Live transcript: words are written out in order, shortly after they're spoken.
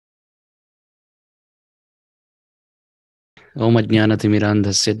Om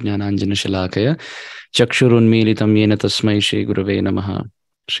Ajnanatimirandhasya Jnananjanashalakaya Chakshurunmilitam Yena Tasmai Shri Gurave Namaha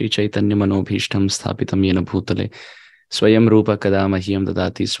Shri Chaitanya Manobhishtam Sthapitam Yena Bhutale Swayam Rupa Kadamahyam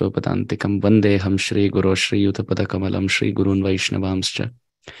Dadati Swapadantikam Vandeham Shri Guru Shri Yutapadakkamalam Shri Gurun Vaishnavamscha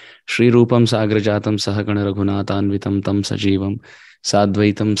Shri Rupam Sagrajatam Sahagana Raghunatanvitam Tam Sajivam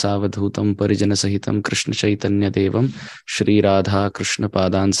Sadvaitam Savadhutam Parijana Sahitam Krishna Chaitanya Devam Shri Radha Krishna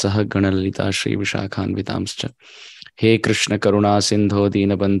Padan Sahagana Lalita Shri Vishakhanvitamscha हे कृष्ण करुणा सिंधो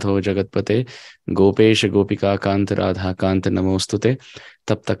दीनबंधो जगतपते गोपेश गोपिका कांत राधा कांत नमोस्तुते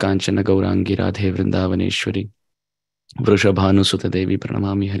तप्त कांचन गौरांगी राधे वृंदावनेश्वरी वृषभानुसुत देवी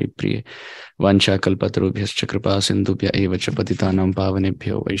प्रणमामि हरिप्रिये वाञ्छाकल्पतरुभ्यश्च कृपा सिन्धुभ्य एव च पतितानां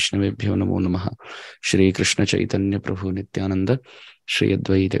पावनेभ्यो वैष्णवेभ्यो नमो नमः श्री कृष्ण चैतन्य प्रभु नित्यानंद श्री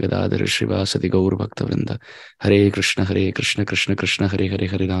अद्वैत गदाधर श्रीवासदि गौर भक्तवृंद हरे Krishna Krishna Krishna Hare Hare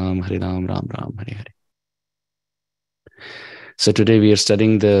Hare Ram Ram Ram Hare Hare. So today we are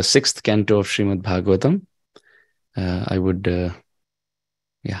studying the 6th canto of Srimad Bhagavatam. I would,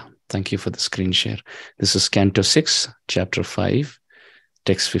 thank you for the screen share. This is Canto 6, Chapter 5,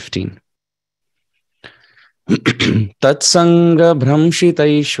 Text 15. Tatsanga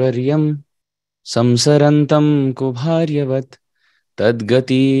Bhramshitaishwaryam Samsarantam Kubharyavat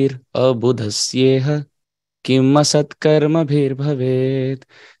Tadgatir Abudhasyeha Kim Asat Karma Bhir Bhavet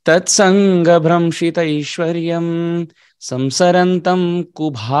Tatsanga Bhramshitaishwaryam Samsarantam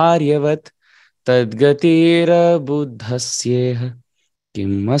Kubharyavat Tadgatira Buddhasyeha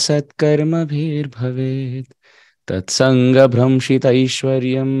Kim Asat Karma Bhir Bhavet Tatsanga Bhramshita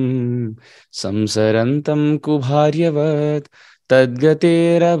Ishwaryam Samsarantam Kubharyavat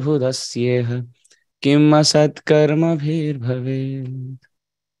Tadgatira Buddhasyeha Kim Asat Karma Bhir Bhavet.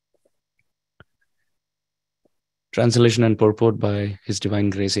 Translation and purport by His Divine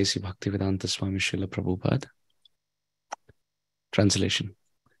Grace A.C. Bhaktivedanta Swami Srila Prabhupada. Translation.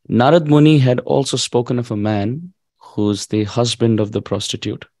 Narad Muni had also spoken of a man who's the husband of the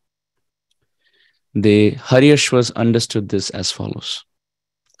prostitute. The Haryashvas understood this as follows.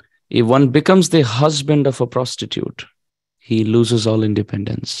 If one becomes the husband of a prostitute, he loses all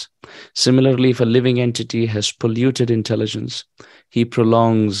independence. Similarly, if a living entity has polluted intelligence, he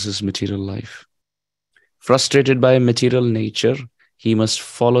prolongs his material life. Frustrated by material nature, he must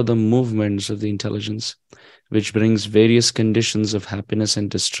follow the movements of the intelligence, which brings various conditions of happiness and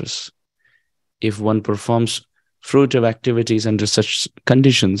distress. If one performs fruitive activities under such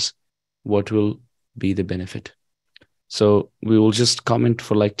conditions, what will be the benefit? So we will just comment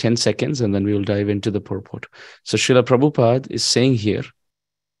for like 10 seconds and then we will dive into the purport. So Srila Prabhupada is saying here,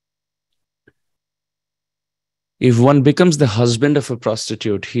 if one becomes the husband of a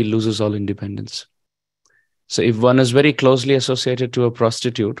prostitute, he loses all independence. So if one is very closely associated to a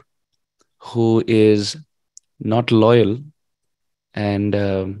prostitute who is not loyal and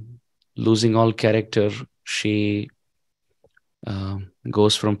losing all character, she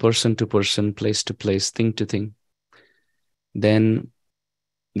goes from person to person, place to place, thing to thing, then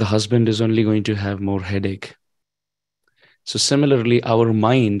the husband is only going to have more headache. So similarly, our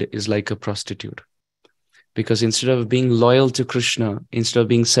mind is like a prostitute, because instead of being loyal to Krishna, instead of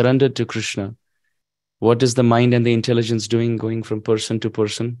being surrendered to Krishna, what is the mind and the intelligence doing? Going from person to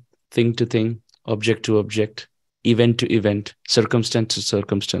person, thing to thing, object to object, event to event, circumstance to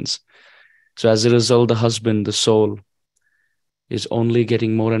circumstance. So as a result, the husband, the soul, is only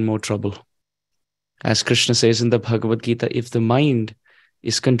getting more and more trouble. As Krishna says in the Bhagavad Gita, if the mind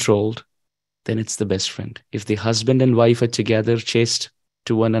is controlled, then it's the best friend. If the husband and wife are together, chaste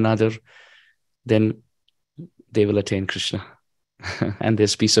to one another, then they will attain Krishna. And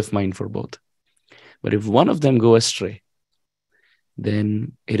there's peace of mind for both. But if one of them go astray,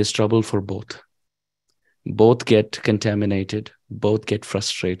 then it is trouble for both. Both get contaminated, both get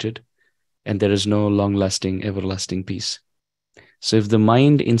frustrated, and there is no long-lasting, everlasting peace. So if the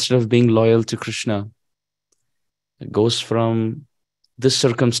mind, instead of being loyal to Krishna, goes from this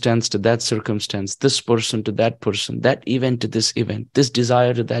circumstance to that circumstance, this person to that person, that event to this event, this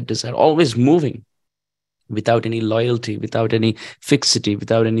desire to that desire, always moving without any loyalty, without any fixity,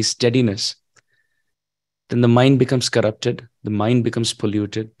 without any steadiness, then the mind becomes corrupted, the mind becomes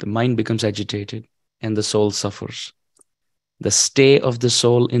polluted, the mind becomes agitated, and the soul suffers. The stay of the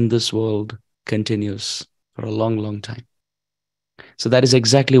soul in this world continues for a long, long time. So that is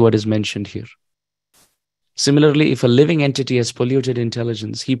exactly what is mentioned here. Similarly, if a living entity has polluted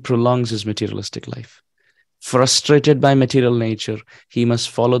intelligence, he prolongs his materialistic life. Frustrated by material nature, he must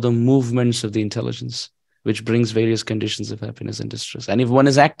follow the movements of the intelligence, which brings various conditions of happiness and distress. And if one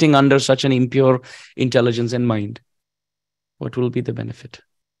is acting under such an impure intelligence and mind, what will be the benefit?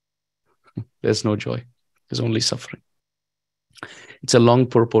 There's no joy. There's only suffering. It's a long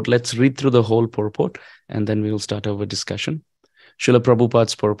purport. Let's read through the whole purport and then we will start our discussion. Srila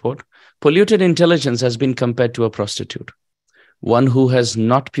Prabhupada's purport. Polluted intelligence has been compared to a prostitute. One who has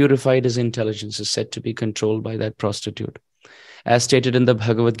not purified his intelligence is said to be controlled by that prostitute. As stated in the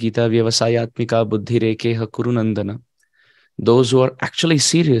Bhagavad Gita, Vyavasayatmika buddhi rekeha kurunandana. Those who are actually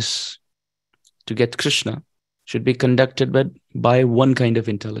serious to get Krishna should be conducted by one kind of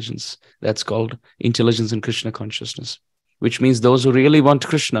intelligence. That's called intelligence in Krishna consciousness, which means those who really want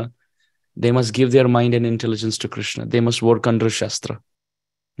Krishna, they must give their mind and intelligence to Krishna. They must work under Shastra.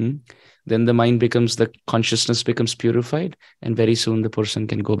 Then the mind becomes, the consciousness becomes purified, and very soon the person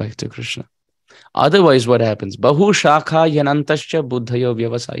can go back to Krishna. Otherwise, what happens? Bahu shakha yanantascha buddhayo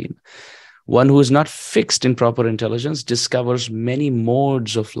vyavasayin. One who is not fixed in proper intelligence discovers many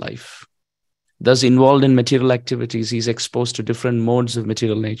modes of life. Thus, involved in material activities, he is exposed to different modes of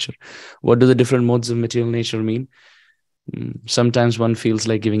material nature. What do the different modes of material nature mean? Sometimes one feels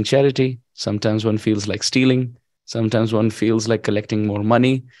like giving charity. Sometimes one feels like stealing. Sometimes one feels like collecting more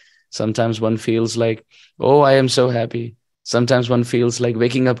money. Sometimes one feels like, oh, I am so happy. Sometimes one feels like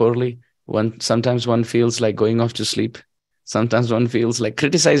waking up early. Sometimes one feels like going off to sleep. Sometimes one feels like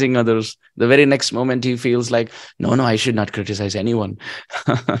criticizing others. The very next moment he feels like, no, I should not criticize anyone.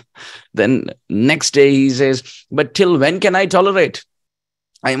 Then next day he says, but till when can I tolerate?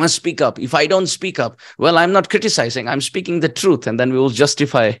 I must speak up. If I don't speak up, well, I'm not criticizing. I'm speaking the truth. And then we will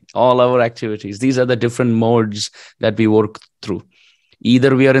justify all our activities. These are the different modes that we work through.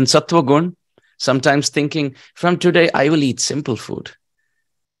 Either we are in Sattva Gun, sometimes thinking, from today, I will eat simple food.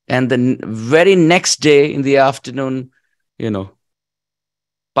 And the very next day in the afternoon,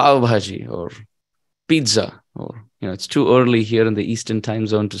 pav bhaji or pizza, or, it's too early here in the Eastern time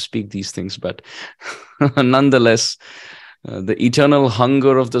zone to speak these things. But nonetheless, the eternal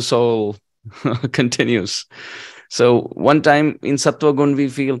hunger of the soul continues. So one time in Sattva Gun, we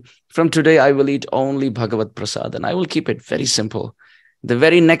feel, from today, I will eat only Bhagavad Prasad and I will keep it very simple. The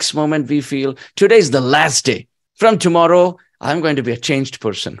very next moment we feel, today is the last day. From tomorrow, I'm going to be a changed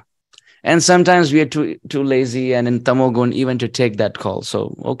person. And sometimes we are too lazy and in Tamogun even to take that call.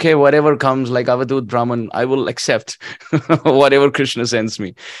 So, okay, whatever comes like Avadut Brahman, I will accept whatever Krishna sends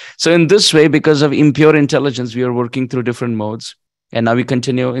me. So in this way, because of impure intelligence, we are working through different modes. And now we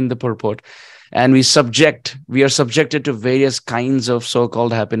continue in the purport. And we are subjected to various kinds of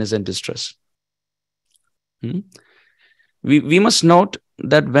so-called happiness and distress. We must note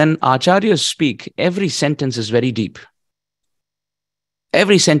that when acharyas speak, every sentence is very deep.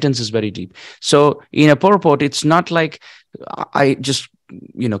 Every sentence is very deep. So in a purport, it's not like I just,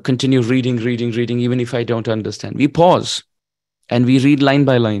 continue reading, even if I don't understand. We pause and we read line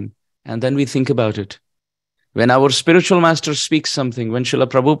by line and then we think about it. When our spiritual master speaks something, when Srila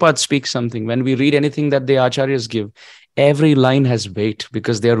Prabhupada speaks something, when we read anything that the acharyas give, every line has weight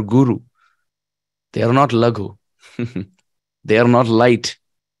because they are guru. They are not laghu. They are not light.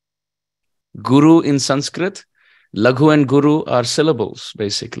 Guru in Sanskrit, Laghu and Guru are syllables,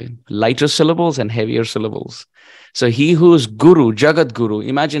 basically. Lighter syllables and heavier syllables. So he who is Guru, Jagat Guru,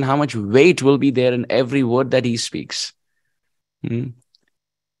 imagine how much weight will be there in every word that he speaks. Srila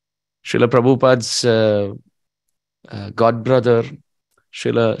Prabhupada's godbrother,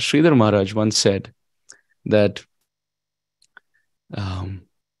 Srila Sridhar Maharaj once said that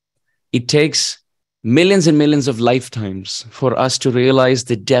it takes millions and millions of lifetimes for us to realize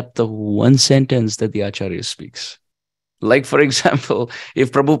the depth of one sentence that the Acharya speaks. Like, for example,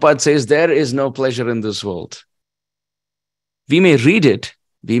 if Prabhupada says there is no pleasure in this world, we may read it,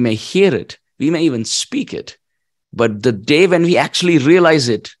 we may hear it, we may even speak it, but the day when we actually realize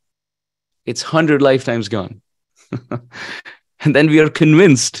it, it's 100 lifetimes gone. And then we are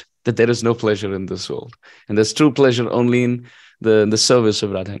convinced that there is no pleasure in this world. And there's true pleasure only in the service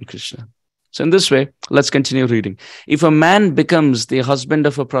of Radha and Krishna. So in this way, let's continue reading. If a man becomes the husband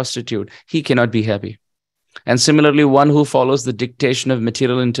of a prostitute, he cannot be happy. And similarly, one who follows the dictation of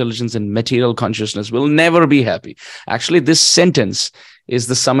material intelligence and material consciousness will never be happy. Actually, this sentence is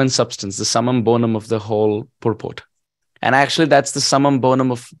the sum and substance, the summum bonum of the whole purport. And actually, that's the summum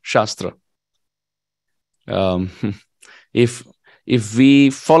bonum of Shastra. If we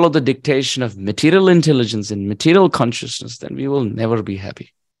follow the dictation of material intelligence and material consciousness, then we will never be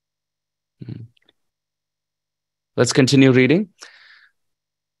happy. Let's continue reading.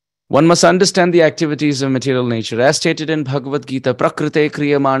 One must understand the activities of material nature. As stated in Bhagavad Gita, Prakrite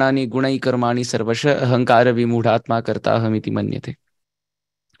kriyamanani gunai karmani sarvasha ahankara vimudhatma kartahamiti manyate.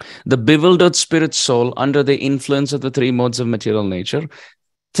 The bewildered spirit soul, under the influence of the three modes of material nature,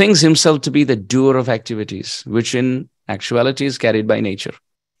 thinks himself to be the doer of activities, which in actuality is carried by nature.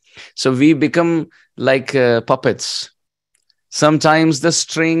 So we become like puppets. Sometimes the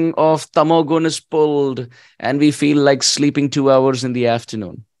string of tamogun is pulled and we feel like sleeping 2 hours in the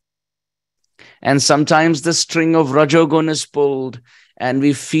afternoon. And sometimes the string of rajogun is pulled and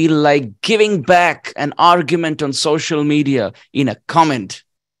we feel like giving back an argument on social media in a comment.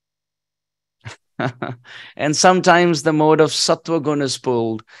 And sometimes the mode of sattvagun is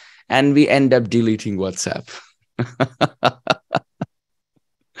pulled and we end up deleting WhatsApp.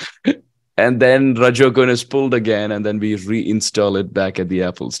 And then rajogun is pulled again and then we reinstall it back at the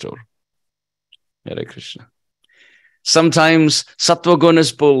Apple store. Hare Krishna. Sometimes sattvagun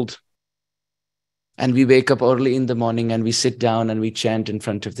is pulled and we wake up early in the morning and we sit down and we chant in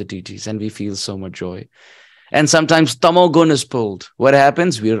front of the deities and we feel so much joy. And sometimes tamogun is pulled. What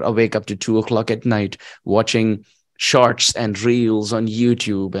happens? We're awake up to 2 o'clock at night watching shorts and reels on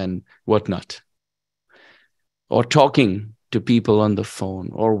YouTube and whatnot. Or talking to people on the phone,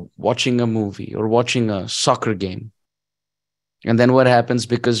 or watching a movie, or watching a soccer game. And then what happens?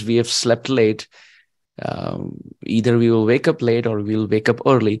 Because we have slept late, either we will wake up late or we'll wake up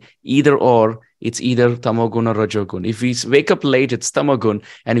early. Either or, it's either tamogun or rajogun. If we wake up late, it's tamogun.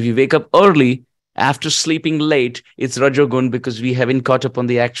 And if we wake up early, after sleeping late, it's rajogun, because we haven't caught up on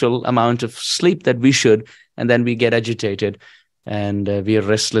the actual amount of sleep that we should. And then we get agitated and we are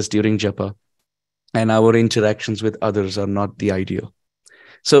restless during japa. And our interactions with others are not the ideal.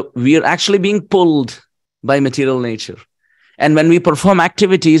 So we are actually being pulled by material nature. And when we perform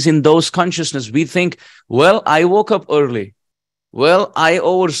activities in those consciousness, we think, well, I woke up early. Well, I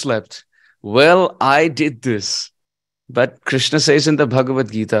overslept. Well, I did this. But Krishna says in the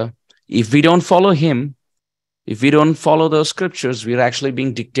Bhagavad Gita, if we don't follow him, if we don't follow those scriptures, we're actually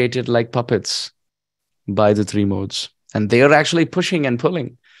being dictated like puppets by the three modes. And they are actually pushing and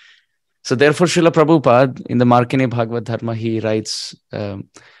pulling. So therefore, Srila Prabhupada, in the Markane Bhagavad Dharma, he writes that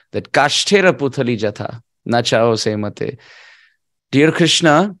Kashtera Puthali Jatha, Nachao Semate. Dear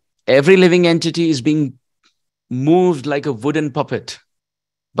Krishna, every living entity is being moved like a wooden puppet.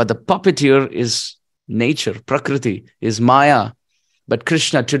 But the puppeteer is nature, Prakriti, is Maya. But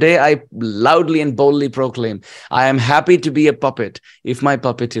Krishna, today I loudly and boldly proclaim, I am happy to be a puppet if my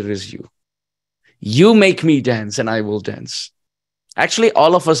puppeteer is you. You make me dance and I will dance. Actually,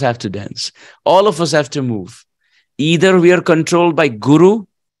 all of us have to dance. All of us have to move. Either we are controlled by Guru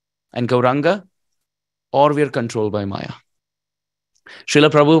and Gauranga, or we are controlled by Maya. Srila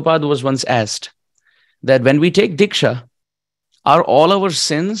Prabhupada was once asked that when we take Diksha, are all our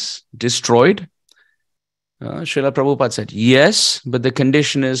sins destroyed? Srila Prabhupada said, yes, but the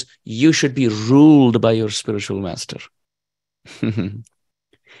condition is you should be ruled by your spiritual master.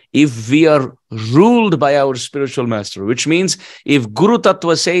 If we are ruled by our spiritual master, which means if Guru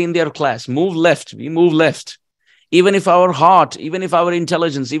Tattva say in their class, move left, we move left. Even if our heart, even if our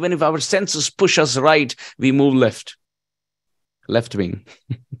intelligence, even if our senses push us right, we move left. Left wing.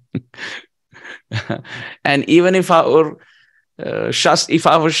 And even if our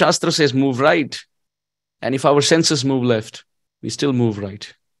Shastra says move right, and if our senses move left, we still move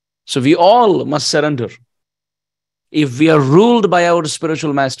right. So we all must surrender. If we are ruled by our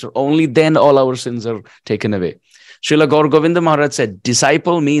spiritual master, only then all our sins are taken away. Srila Gaur Govinda Maharaj said,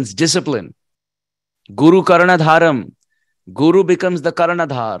 disciple means discipline. Guru Karanadharam. Guru becomes the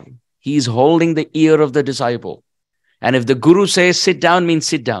Karanadhar. He is holding the ear of the disciple. And if the Guru says sit down, means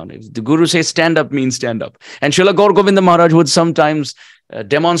sit down. If the Guru says stand up, means stand up. And Srila Gaur Govinda Maharaj would sometimes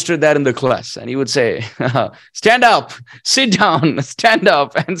demonstrate that in the class. And he would say, stand up, sit down, stand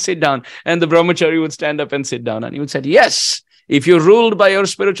up and sit down. And the brahmachari would stand up and sit down. And he would say, yes, if you're ruled by your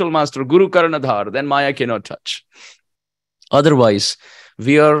spiritual master, Guru Karanadhar, then Maya cannot touch. Otherwise,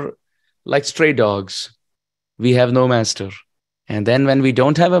 we are like stray dogs. We have no master. And then when we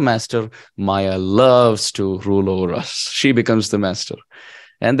don't have a master, Maya loves to rule over us. She becomes the master.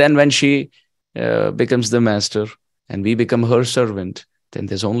 And then when she becomes the master and we become her servant, then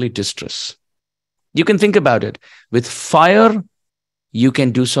there's only distress. You can think about it. With fire, you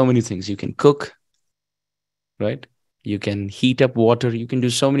can do so many things. You can cook, right? You can heat up water. You can do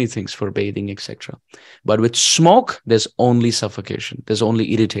so many things for bathing, etc. But with smoke, there's only suffocation. There's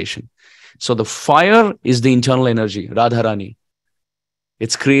only irritation. So the fire is the internal energy, Radharani.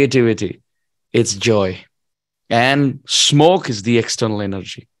 It's creativity. It's joy. And smoke is the external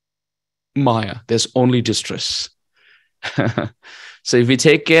energy. Maya, there's only distress. So if we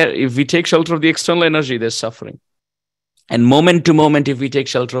take shelter of the external energy, there's suffering. And moment to moment, if we take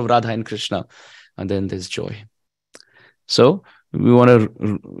shelter of Radha and Krishna, and then there's joy. So we want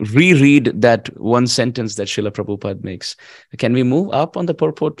to reread that one sentence that Srila Prabhupada makes. Can we move up on the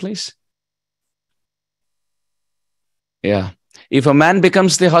purport, please? Yeah. If a man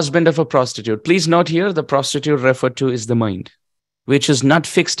becomes the husband of a prostitute, please note here, the prostitute referred to is the mind. which is not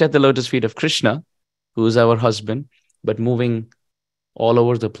fixed at the lotus feet of Krishna, who is our husband, but moving all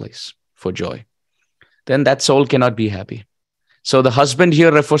over the place for joy, then that soul cannot be happy. So the husband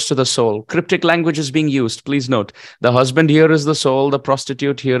here refers to the soul. Cryptic language is being used. Please note, the husband here is the soul. The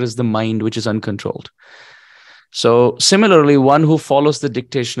prostitute here is the mind, which is uncontrolled. So similarly, one who follows the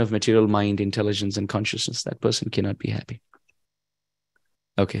dictation of material mind, intelligence, and consciousness, that person cannot be happy.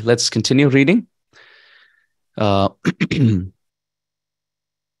 Okay, let's continue reading.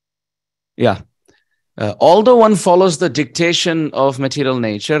 Yeah. Although one follows the dictation of material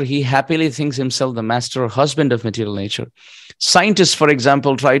nature, he happily thinks himself the master or husband of material nature. Scientists, for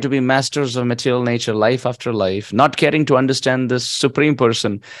example, try to be masters of material nature life after life, not caring to understand this supreme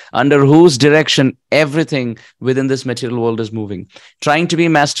person under whose direction everything within this material world is moving. Trying to be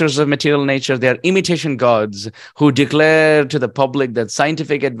masters of material nature, they are imitation gods who declare to the public that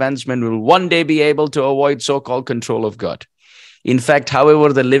scientific advancement will one day be able to avoid so-called control of God. In fact,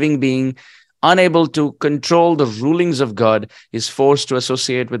 however, the living being unable to control the rulings of God is forced to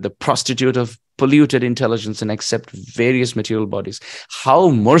associate with the prostitute of polluted intelligence and accept various material bodies.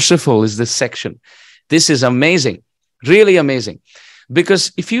 How merciful is this section? This is amazing, really amazing.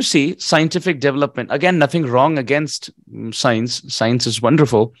 Because if you see scientific development, again, nothing wrong against science. Science is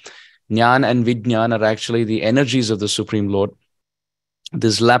wonderful. Jnana and Vijnana are actually the energies of the Supreme Lord.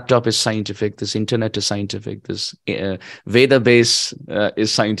 This laptop is scientific. This internet is scientific. This Veda base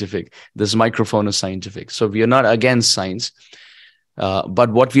is scientific. This microphone is scientific. So we are not against science.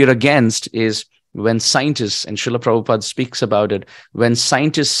 But what we are against is when scientists, and Srila Prabhupada speaks about it, when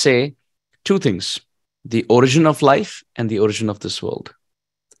scientists say two things: the origin of life and the origin of this world.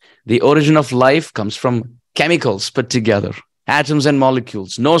 The origin of life comes from chemicals put together, atoms and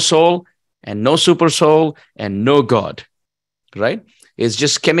molecules, no soul and no super soul and no God, right? It's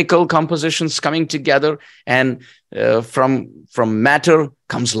just chemical compositions coming together, and from matter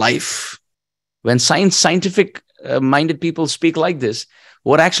comes life. When scientific minded people speak like this,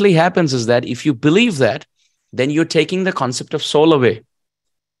 what actually happens is that if you believe that, then you're taking the concept of soul away,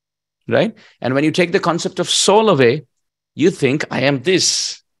 right? And when you take the concept of soul away, you think, I am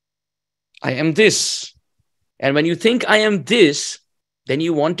this. I am this. And when you think I am this, then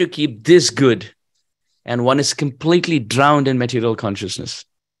you want to keep this good. And one is completely drowned in material consciousness.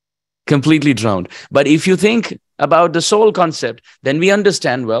 Completely drowned. But if you think about the soul concept, then we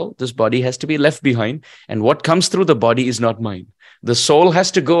understand, well, this body has to be left behind. And what comes through the body is not mine. The soul has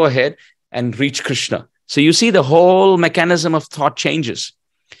to go ahead and reach Krishna. So you see the whole mechanism of thought changes.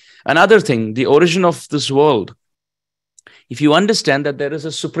 Another thing, the origin of this world. If you understand that there is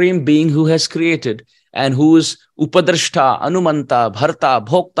a supreme being who has created and who is Upadrashta, Anumanta, Bharta,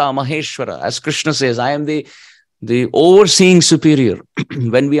 Bhokta, Maheshwara, as Krishna says, I am the overseeing superior.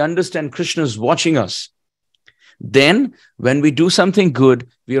 When we understand Krishna is watching us, then when we do something good,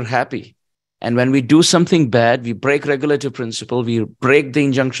 we are happy. And when we do something bad, we break regulative principle, we break the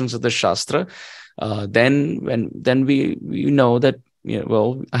injunctions of the Shastra, then we know that,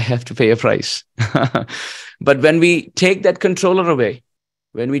 well, I have to pay a price. But when we take that controller away,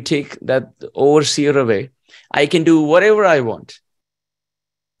 when we take that overseer away, I can do whatever I want.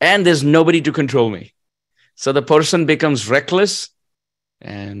 And there's nobody to control me. So the person becomes reckless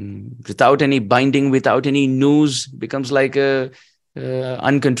and without any binding, without any noose, becomes like a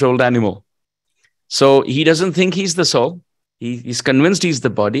uncontrolled animal. So he doesn't think he's the soul. He's convinced he's the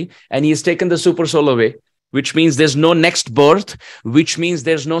body, and he has taken the super soul away, which means there's no next birth, which means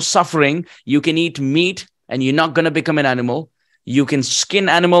there's no suffering. You can eat meat and you're not going to become an animal. You can skin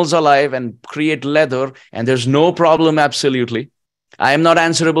animals alive and create leather, and there's no problem, absolutely. I am not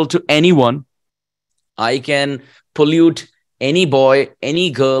answerable to anyone. I can pollute any boy,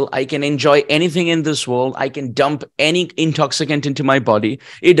 any girl. I can enjoy anything in this world. I can dump any intoxicant into my body.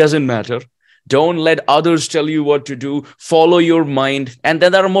 It doesn't matter. Don't let others tell you what to do. Follow your mind. And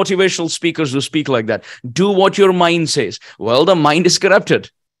then there are motivational speakers who speak like that. Do what your mind says. Well, the mind is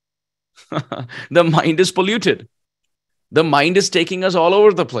corrupted. The mind is polluted. The mind is taking us all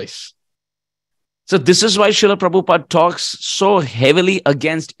over the place. So this is why Srila Prabhupada talks so heavily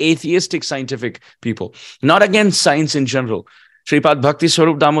against atheistic scientific people, not against science in general. Sripad Bhakti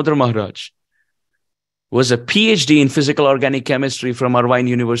Swarup Damodar Maharaj was a PhD in physical organic chemistry from Irvine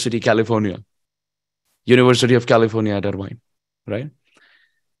University, California. University of California at Irvine, right?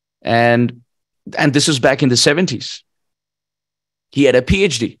 And this was back in the 70s. He had a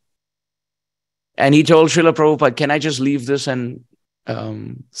PhD. And he told Srila Prabhupada, can I just leave this and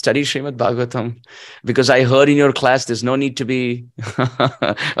study Srimad Bhagavatam? Because I heard in your class, there's no need to be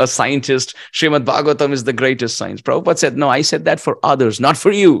a scientist. Srimad Bhagavatam is the greatest science. Prabhupada said, no, I said that for others, not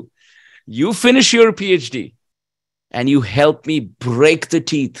for you. You finish your PhD. and you help me break the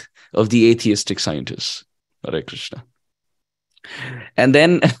teeth of the atheistic scientists. Hare Krishna. And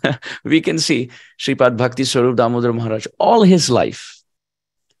then we can see Sripad Bhakti Swarup Damodar Maharaj, all his life,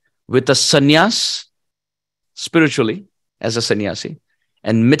 with a sannyas, spiritually as a sannyasi,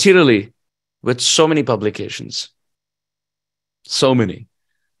 and materially with so many publications, so many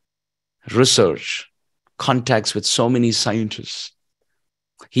research, contacts with so many scientists.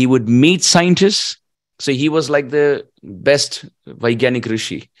 He would meet scientists. So he was like the best Vaigyanik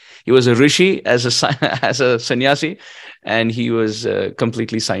Rishi. He was a Rishi as a sannyasi, and he was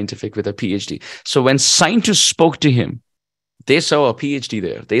completely scientific with a PhD. So when scientists spoke to him, they saw a PhD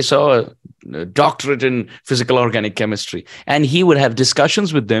there. They saw a doctorate in physical organic chemistry. And he would have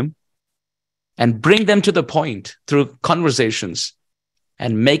discussions with them and bring them to the point through conversations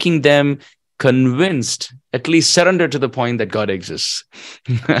and making them convinced, at least surrender to the point that God exists.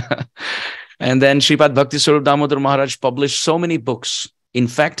 And then Sripad Bhakti Swarup Damodar Maharaj published so many books. In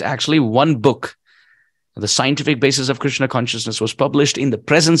fact, actually one book, The Scientific Basis of Krishna Consciousness, was published in the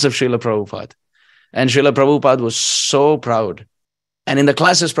presence of Srila Prabhupada. And Srila Prabhupada was so proud. And in the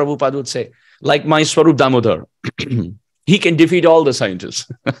classes, Prabhupada would say, like my Swarup Damodar, he can defeat all the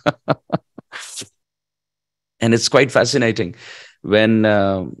scientists. And it's quite fascinating. When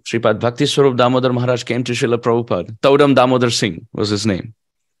Sripad Bhakti Swarup Damodar Maharaj came to Srila Prabhupada, Taudam Damodar Singh was his name.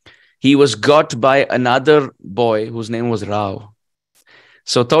 He was got by another boy whose name was Rao.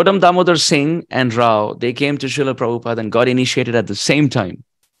 So Taudam Damodar Singh and Rao, they came to Srila Prabhupada and got initiated at the same time.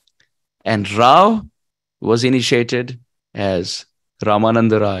 And Rao was initiated as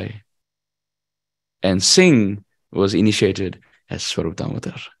Ramananda Rai. And Singh was initiated as Swarup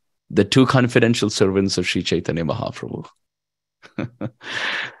Damodar, the two confidential servants of Sri Chaitanya Mahaprabhu.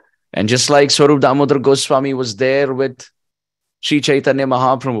 And just like Swarup Damodar Goswami was there with Sri Chaitanya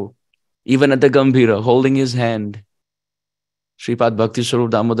Mahaprabhu, even at the Gambhira, holding his hand, Sripad Bhakti Swarup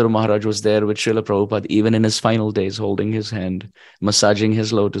Damodar Maharaj was there with Srila Prabhupada, even in his final days, holding his hand, massaging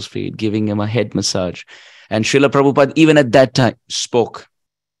his lotus feet, giving him a head massage. And Srila Prabhupada, even at that time, spoke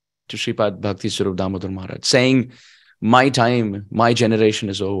to Sripad Bhakti Swarup Damodar Maharaj, saying, my time, my generation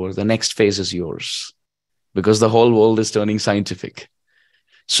is over. The next phase is yours. Because the whole world is turning scientific.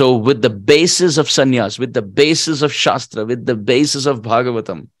 So with the basis of sannyas, with the basis of Shastra, with the basis of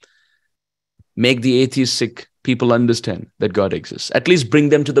Bhagavatam, make the atheistic people understand that God exists. At least bring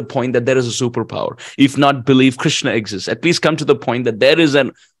them to the point that there is a superpower. If not believe Krishna exists, at least come to the point that there is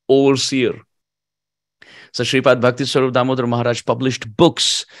an overseer. So Sripad Bhakti Swarup Damodar Maharaj published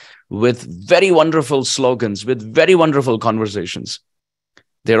books with very wonderful slogans, with very wonderful conversations.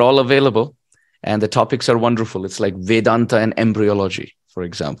 They're all available. And the topics are wonderful. It's like Vedanta and embryology, for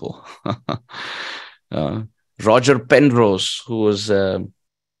example. Roger Penrose, who was,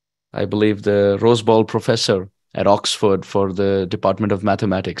 I believe, the Rose Bowl professor at Oxford for the Department of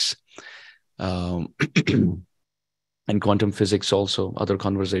Mathematics, and quantum physics also, other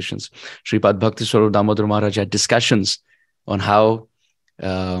conversations. Sripad Bhakti Swarup Damodar Maharaj had discussions on how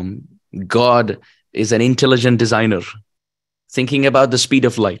God is an intelligent designer, thinking about the speed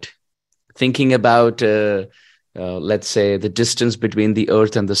of light. Thinking about, let's say, the distance between the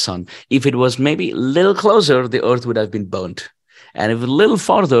earth and the sun. If it was maybe a little closer, the earth would have been burnt. And if a little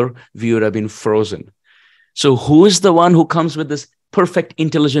farther, we would have been frozen. So who is the one who comes with this perfect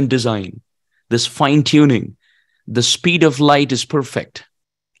intelligent design, this fine tuning? The speed of light is perfect.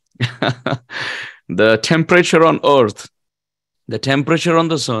 The temperature on earth, the temperature on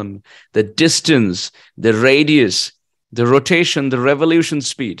the sun, the distance, the radius, the rotation, the revolution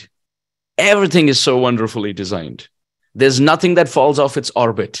speed. Everything is so wonderfully designed. There's nothing that falls off its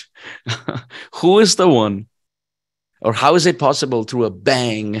orbit. Who is the one? Or how is it possible through a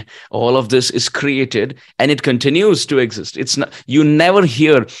bang, all of this is created and it continues to exist? It's not, you never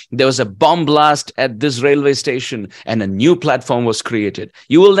hear there was a bomb blast at this railway station and a new platform was created.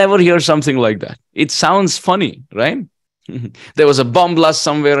 You will never hear something like that. It sounds funny, right? There was a bomb blast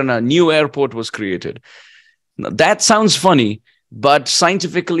somewhere and a new airport was created. Now, that sounds funny, but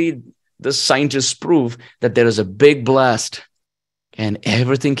scientifically, the scientists prove that there is a big blast and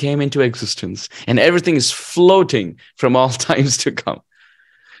everything came into existence and everything is floating from all times to come.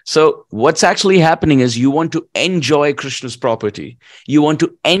 So what's actually happening is you want to enjoy Krishna's property. You want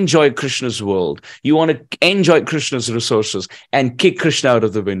to enjoy Krishna's world. You want to enjoy Krishna's resources and kick Krishna out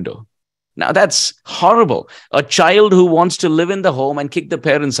of the window. Now that's horrible. A child who wants to live in the home and kick the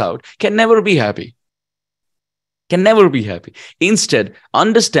parents out can never be happy. Can never be happy. Instead,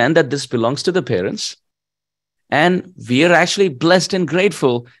 understand that this belongs to the parents and we are actually blessed and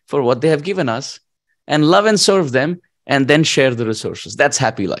grateful for what they have given us and love and serve them and then share the resources. That's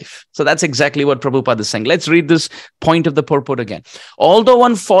happy life. So that's exactly what Prabhupada is saying. Let's read this point of the purport again. Although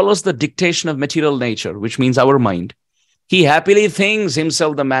one follows the dictation of material nature, which means our mind, he happily thinks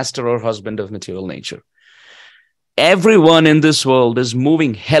himself the master or husband of material nature. Everyone in this world is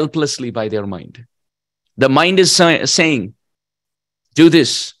moving helplessly by their mind. The mind is saying, do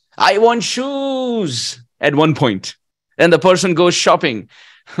this. I want shoes at one point. And the person goes shopping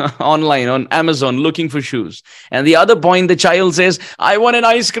online on Amazon looking for shoes. And the other point, the child says, I want an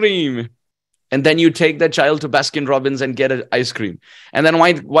ice cream. And then you take that child to Baskin Robbins and get an ice cream. And then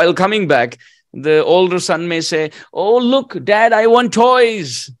while coming back, the older son may say, oh, look, Dad, I want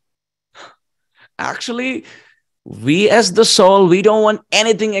toys. Actually, we as the soul, we don't want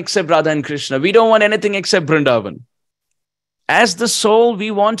anything except Radha and Krishna. We don't want anything except Vrindavan. As the soul,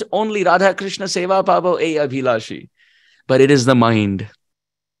 we want only Radha Krishna Seva Pavo E Abhilashi. But it is the mind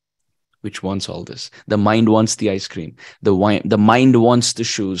which wants all this. The mind wants the ice cream. The mind wants the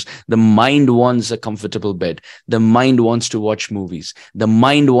shoes. The mind wants a comfortable bed. The mind wants to watch movies. The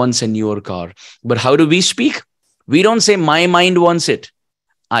mind wants a newer car. But how do we speak? We don't say, my mind wants it.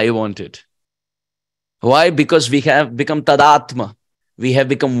 I want it. Why? Because we have become tadatma. We have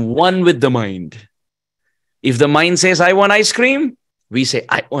become one with the mind. If the mind says, I want ice cream, we say,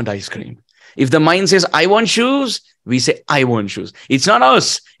 I want ice cream. If the mind says, I want shoes, we say, I want shoes. It's not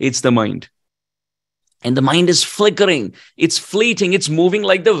us, it's the mind. And the mind is flickering. It's fleeting. It's moving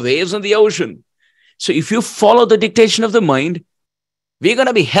like the waves on the ocean. So if you follow the dictation of the mind, we're going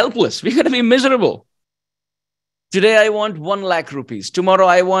to be helpless. We're going to be miserable. Today, I want 1 lakh rupees. Tomorrow,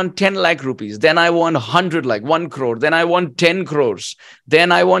 I want 10 lakh rupees. Then I want 100 lakh, 1 crore. Then I want 10 crores.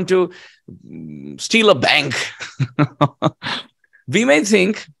 Then I want to steal a bank. We may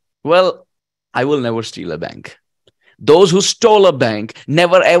think, well, I will never steal a bank. Those who stole a bank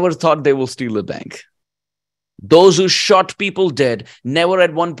never ever thought they will steal a bank. Those who shot people dead never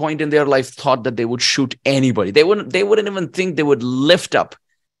at one point in their life thought that they would shoot anybody. They wouldn't even think they would lift up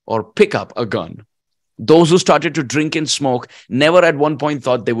or pick up a gun. Those who started to drink and smoke never at one point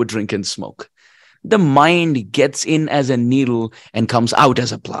thought they would drink and smoke. The mind gets in as a needle and comes out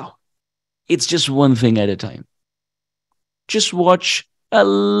as a plow. It's just one thing at a time. Just watch a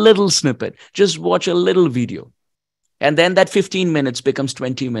little snippet. Just watch a little video. And then that 15 minutes becomes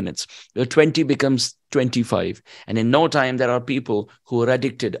 20 minutes. The 20 becomes 25. And in no time, there are people who are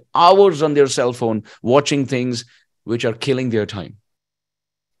addicted hours on their cell phone watching things which are killing their time.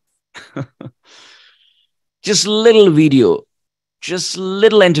 Just little video, just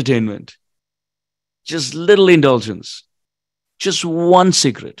little entertainment, just little indulgence, just one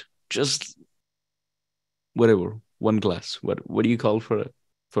cigarette, just whatever, one glass. What do you call for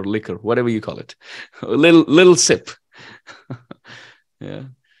liquor? Whatever you call it, a little sip. Yeah,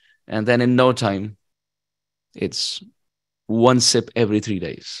 and then in no time, it's one sip every 3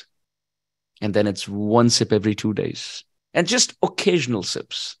 days, and then it's one sip every 2 days, and just occasional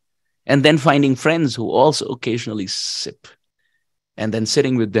sips. And then finding friends who also occasionally sip. And then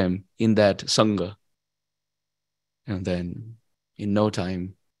sitting with them in that Sanga. And then in no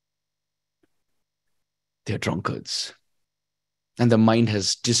time, they're drunkards. And the mind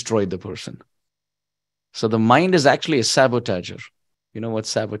has destroyed the person. So the mind is actually a sabotager. You know what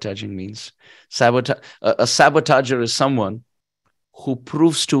sabotaging means? A sabotager is someone who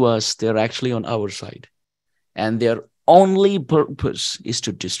proves to us they're actually on our side. And their only purpose is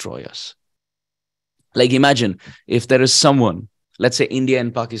to destroy us. Like imagine if there is someone, let's say India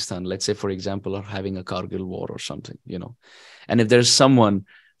and Pakistan, let's say, for example, are having a Kargil war or something, and if there's someone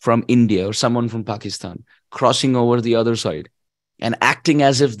from India or someone from Pakistan crossing over the other side and acting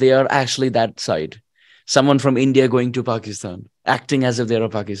as if they are actually that side, someone from India going to Pakistan, acting as if they're a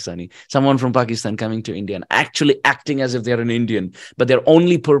Pakistani, someone from Pakistan coming to India and actually acting as if they're an Indian, but their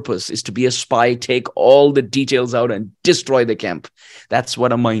only purpose is to be a spy, take all the details out and destroy the camp. That's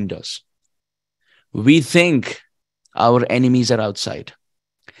what a mind does. We think our enemies are outside.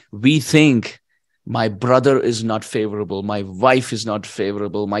 We think my brother is not favorable, my wife is not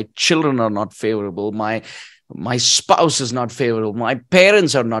favorable, my children are not favorable, my spouse is not favorable, my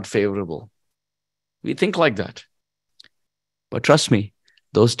parents are not favorable. We think like that. But trust me,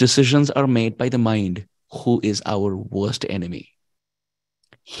 those decisions are made by the mind, who is our worst enemy.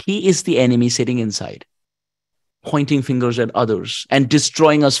 He is the enemy sitting inside, pointing fingers at others and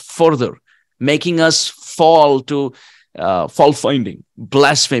destroying us further, making us fall to fault-finding,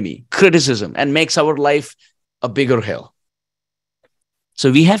 blasphemy, criticism, and makes our life a bigger hell.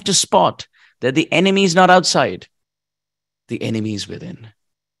 So we have to spot that the enemy is not outside. The enemy is within.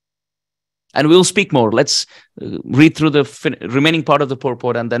 And we'll speak more. Let's read through the remaining part of the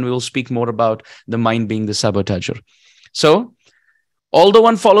purport, and then we'll speak more about the mind being the sabotager. So, although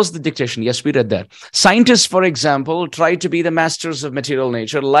one follows the dictation, yes, we read that. Scientists, for example, try to be the masters of material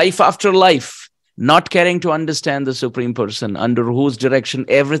nature, life after life, not caring to understand the Supreme Person, under whose direction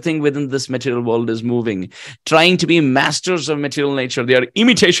everything within this material world is moving, trying to be masters of material nature. They are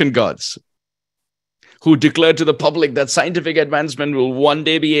imitation gods who declare to the public that scientific advancement will one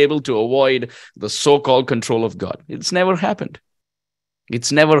day be able to avoid the so-called control of God. It's never happened.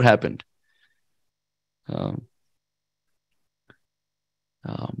 It's never happened. Werner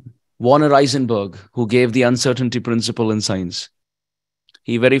Heisenberg, who gave the uncertainty principle in science,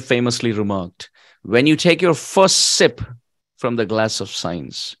 he very famously remarked, when you take your first sip from the glass of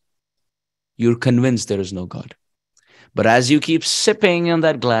science, you're convinced there is no God. But as you keep sipping on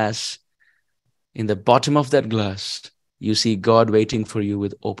that glass, in the bottom of that glass, you see God waiting for you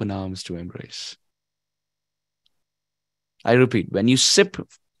with open arms to embrace. I repeat, when you sip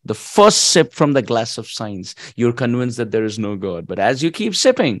the first sip from the glass of science, you're convinced that there is no God. But as you keep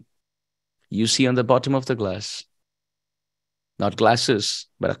sipping, you see on the bottom of the glass, not glasses,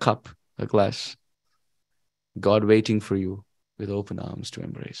 but a cup, a glass, God waiting for you with open arms to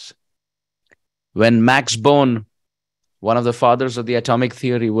embrace. When Max Born, one of the fathers of the atomic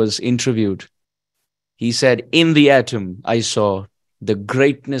theory, was interviewed, he said, in the atom, I saw the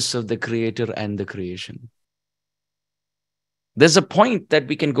greatness of the creator and the creation. There's a point that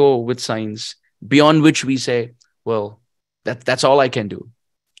we can go with science beyond which we say, well, that's all I can do.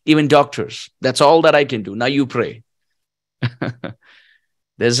 Even doctors, that's all that I can do. Now you pray.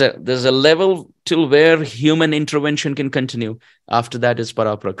 There's a level till where human intervention can continue. After that is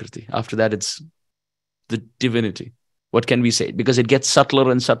Paraprakriti. After that it's the divinity. What can we say? Because it gets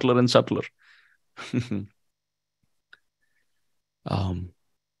subtler and subtler and subtler.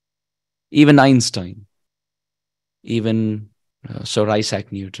 Even Einstein, even Sir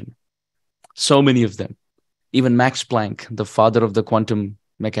Isaac Newton, so many of them, even Max Planck, the father of the quantum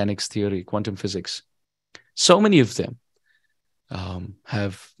mechanics theory, quantum physics, so many of them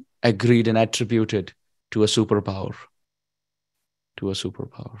have agreed and attributed to a superpower,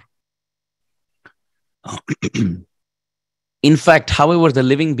 In fact, however, the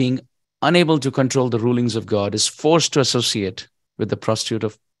living being unable to control the rulings of God is forced to associate with the pursuit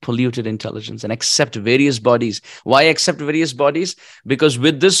of polluted intelligence and accept various bodies. Why accept various bodies? Because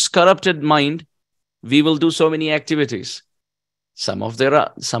with this corrupted mind, we will do so many activities. Some of them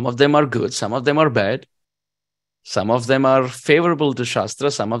are good, some of them are bad. Some of them are favorable to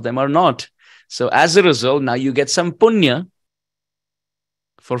Shastra, some of them are not. So as a result, now you get some punya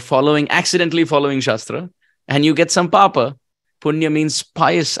for accidentally following Shastra, and you get some papa. Punya means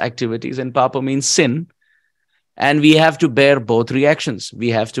pious activities and papa means sin. And we have to bear both reactions. We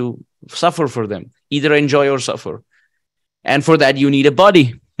have to suffer for them, either enjoy or suffer. And for that, you need a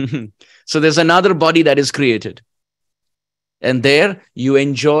body. So there's another body that is created. And there you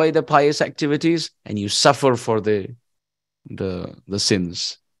enjoy the pious activities and you suffer for the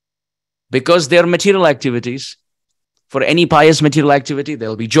sins. Because they're material activities, for any pious material activity,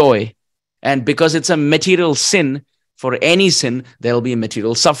 there'll be joy. And because it's a material sin, for any sin, there'll be a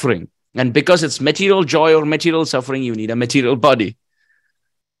material suffering. And because it's material joy or material suffering, you need a material body.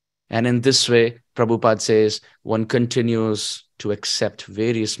 And in this way, Prabhupada says, one continues to accept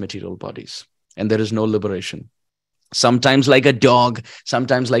various material bodies. And there is no liberation. Sometimes like a dog,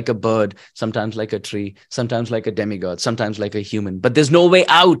 sometimes like a bird, sometimes like a tree, sometimes like a demigod, sometimes like a human. But there's no way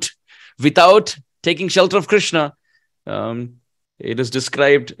out without taking shelter of Krishna. It is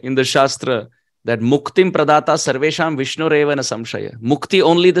described in the Shastra that Muktim Pradata Sarvesham Vishnu Reva na Samshaya. Mukti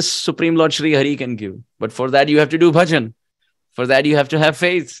only the Supreme Lord Shri Hari can give. But for that you have to do bhajan. For that you have to have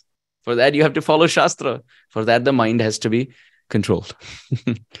faith. For that you have to follow Shastra. For that the mind has to be controlled.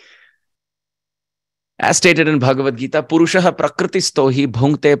 As stated in Bhagavad Gita, Purushaha Prakritistohi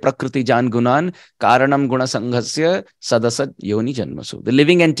Bhunkte Prakriti Jan Gunan Karanam Guna Sanghasya Sadasat Yoni Janmasu. The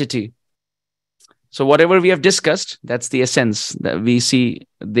living entity. So whatever we have discussed, that's the essence that we see.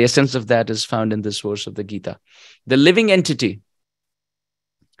 The essence of that is found in this verse of the Gita. The living entity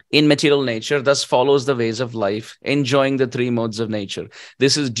in material nature thus follows the ways of life, enjoying the three modes of nature.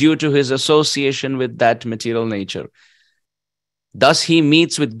 This is due to his association with that material nature. Thus he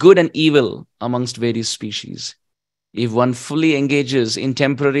meets with good and evil amongst various species. If one fully engages in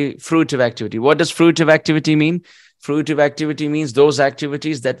temporary fruitive activity. What does fruitive activity mean? Fruitive activity means those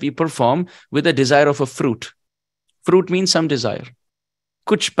activities that we perform with a desire of a fruit. Fruit means some desire.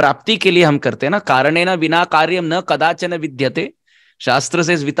 कुछ प्राप्ति के लिए हम करते हैं ना, कारणेन विना कार्यम न कदाचन विद्यते. Shastra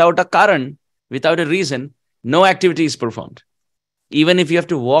says without a karan, without a reason, no activity is performed. Even if you have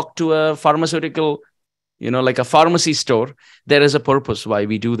to walk to a pharmaceutical, like a pharmacy store, there is a purpose why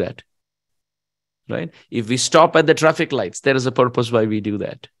we do that. right? If we stop at the traffic lights, there is a purpose why we do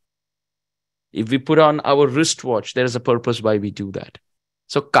that. If we put on our wristwatch, there is a purpose why we do that.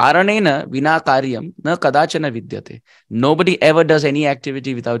 So karanena vina karyam na kadachana vidyate. Nobody ever does any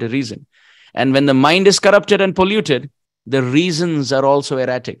activity without a reason. And when the mind is corrupted and polluted, the reasons are also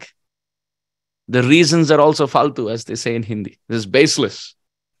erratic. The reasons are also faltu, as they say in Hindi. This is baseless.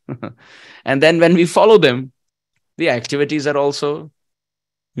 And then when we follow them, the activities are also,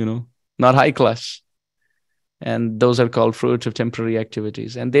 not high class. And those are called fruits of temporary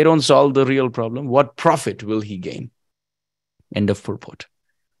activities. And they don't solve the real problem. What profit will he gain? End of purport.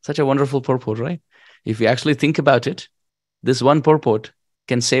 Such a wonderful purport, right? If we actually think about it, this one purport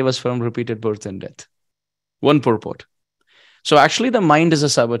can save us from repeated birth and death. One purport. So actually the mind is a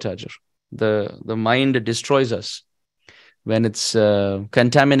sabotager. The mind destroys us when it's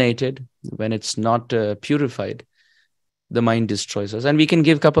contaminated, when it's not purified. The mind destroys us. And we can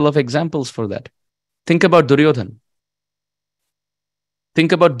give a couple of examples for that. Think about Duryodhan.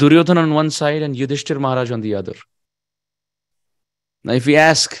 Think about Duryodhan on one side and Yudhishthir Maharaj on the other. Now, if we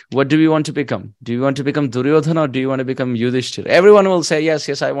ask, what do we want to become? Do you want to become Duryodhan or do you want to become Yudhishthir? Everyone will say,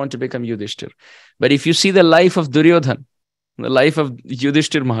 yes, I want to become Yudhishthir. But if you see the life of Duryodhan, the life of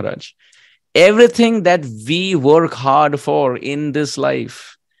Yudhishthir Maharaj, everything that we work hard for in this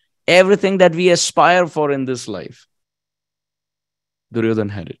life, everything that we aspire for in this life, Duryodhan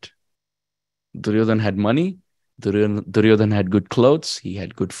had it. Duryodhan had money. Duryodhan had good clothes. He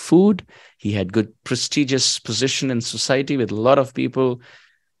had good food. He had good prestigious position in society with a lot of people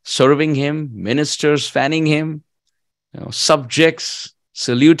serving him, ministers fanning him, subjects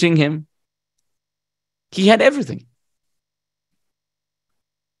saluting him. He had everything.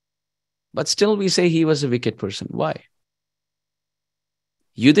 But still we say he was a wicked person. Why?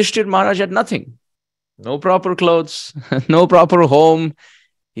 Yudhishthir Maharaj had nothing. No proper clothes, no proper home.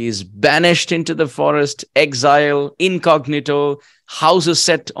 He is banished into the forest, exile, incognito, houses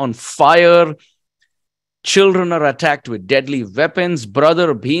set on fire. Children are attacked with deadly weapons.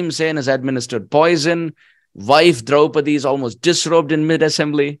 Brother Bhimsen is administered poison. Wife Draupadi is almost disrobed in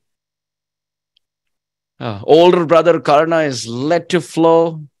mid-assembly. Older brother Karna is let to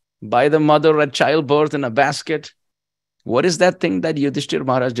flow by the mother at childbirth in a basket. What is that thing that Yudhishthir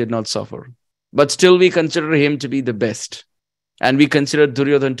Maharaj did not suffer? But still we consider him to be the best. And we consider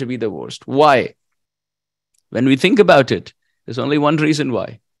Duryodhan to be the worst. Why? When we think about it, there's only one reason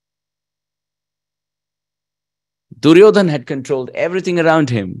why. Duryodhan had controlled everything around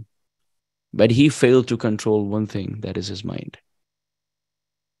him, but he failed to control one thing, that is his mind.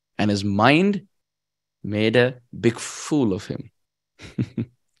 And his mind made a big fool of him.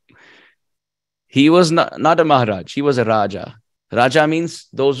 He was not a Maharaj, he was a Raja. Raja means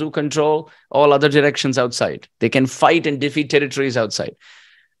those who control all other directions outside. They can fight and defeat territories outside.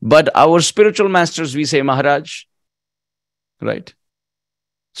 But our spiritual masters, we say Maharaj, right?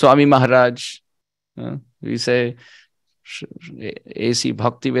 Swami Maharaj, we say A.C.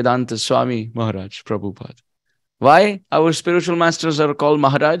 Bhakti Vedanta Swami Maharaj, Prabhupada. Why our spiritual masters are called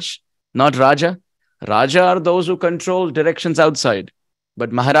Maharaj, not Raja? Raja are those who control directions outside.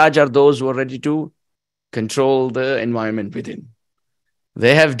 But Maharaj are those who are ready to control the environment within.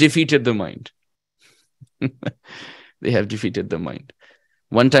 They have defeated the mind. They have defeated the mind.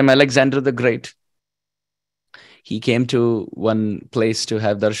 One time, Alexander the Great, he came to one place to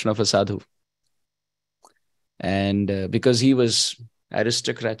have darshan of a sadhu. And because he was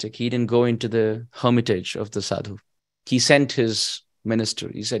aristocratic, he didn't go into the hermitage of the sadhu. He sent his minister.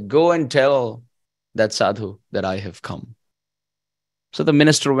 He said, go and tell that sadhu that I have come. So the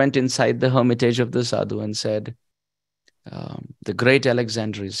minister went inside the hermitage of the sadhu and said, the great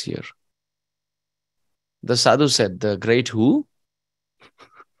Alexander is here. The sadhu said, the great who?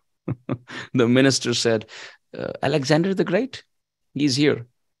 The minister said, Alexander the Great, he's here.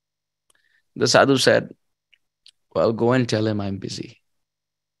 The sadhu said, well, go and tell him I'm busy.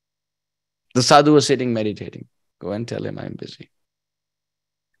 The sadhu was sitting meditating. Go and tell him I'm busy.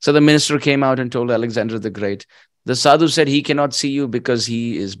 So the minister came out and told Alexander the Great, the sadhu said he cannot see you because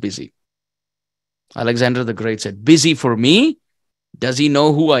he is busy. Alexander the Great said, busy for me? Does he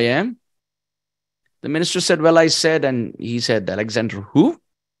know who I am? The minister said, well, I said, and he said, Alexander who?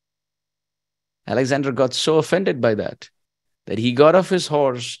 Alexander got so offended by that he got off his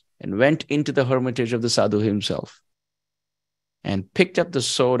horse and went into the hermitage of the sadhu himself and picked up the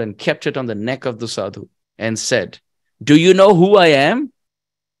sword and kept it on the neck of the sadhu and said, do you know who I am?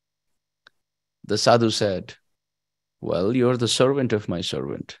 The sadhu said, well, you're the servant of my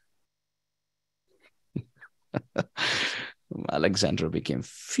servant. Alexander became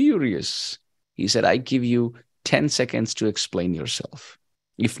furious. He said, I give you 10 seconds to explain yourself.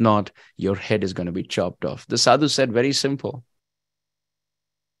 If not, your head is going to be chopped off. The sadhu said, very simple.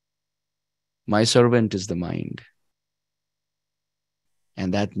 My servant is the mind.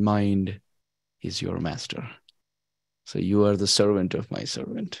 And that mind is your master. So you are the servant of my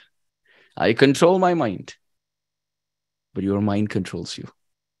servant. I control my mind, but your mind controls you.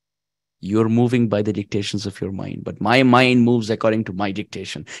 You're moving by the dictations of your mind, but my mind moves according to my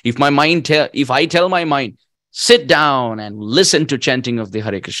dictation. If I tell my mind, sit down and listen to chanting of the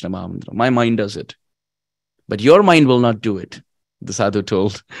Hare Krishna Mahamantra, my mind does it. But your mind will not do it, the sadhu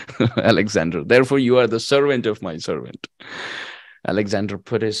told Alexander. Therefore, you are the servant of my servant. Alexander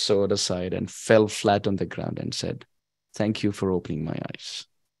put his sword aside and fell flat on the ground and said, thank you for opening my eyes.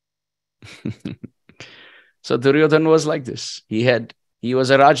 So Duryodhana was like this. He was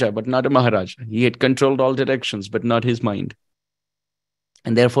a Raja, but not a Maharaja. He had controlled all directions, but not his mind.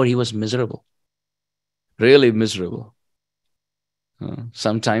 And therefore, he was miserable. Really miserable.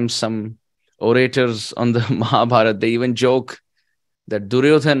 Sometimes some orators on the Mahabharata, they even joke that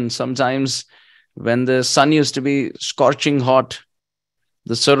Duryodhana, sometimes when the sun used to be scorching hot,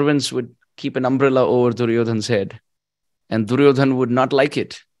 the servants would keep an umbrella over Duryodhana's head. And Duryodhana would not like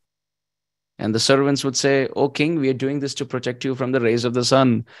it. And the servants would say, "Oh king, we are doing this to protect you from the rays of the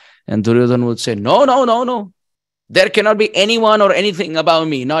sun." And Duryodhana would say, no, no, no, no. There cannot be anyone or anything above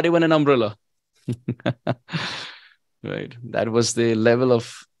me, not even an umbrella. Right. That was the level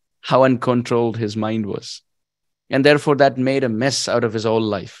of how uncontrolled his mind was. And therefore that made a mess out of his whole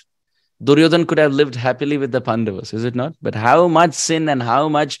life. Duryodhana could have lived happily with the Pandavas, is it not? But how much sin and how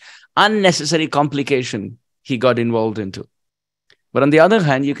much unnecessary complication he got involved into. But on the other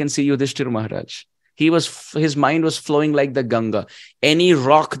hand, you can see Yudhishthira Maharaj. His mind was flowing like the Ganga. Any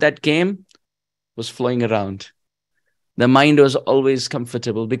rock that came was flowing around. The mind was always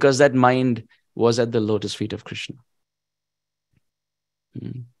comfortable because that mind was at the lotus feet of Krishna.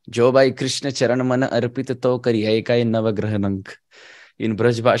 Jo by Krishna charanamana arpita to kari ekai navagrahanank. In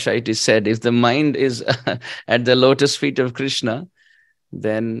Braj Bhasha, it is said, if the mind is at the lotus feet of Krishna,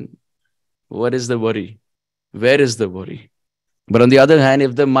 then what is the worry? Where is the worry? But on the other hand,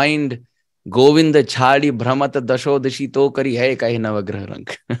 if the mind, Govinda chhadi brahmata dasho dashi to kari hai kahi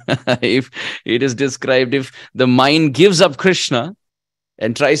navagrahanank. If it is described, if the mind gives up Krishna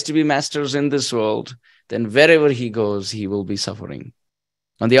and tries to be masters in this world, then wherever he goes, he will be suffering.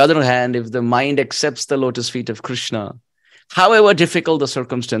 On the other hand, if the mind accepts the lotus feet of Krishna, however difficult the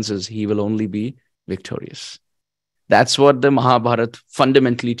circumstances, he will only be victorious. That's what the Mahabharata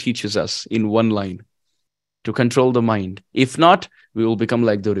fundamentally teaches us in one line, to control the mind. If not, we will become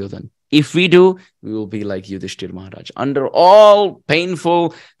like Duryodhana. If we do, we will be like Yudhishthira Maharaj. Under all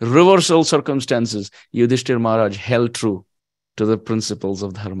painful reversal circumstances, Yudhishthira Maharaj held true to the principles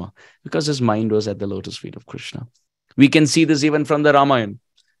of dharma because his mind was at the lotus feet of Krishna. We can see this even from the Ramayana.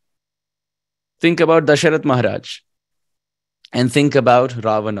 Think about Dasharath Maharaj and think about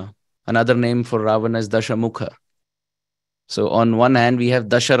Ravana. Another name for Ravana is Dashamukha. So on one hand, we have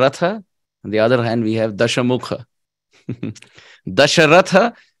Dasharatha. On the other hand, we have Dashamukha.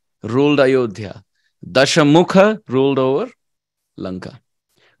 Dasharatha ruled Ayodhya. Dashamukha ruled over Lanka.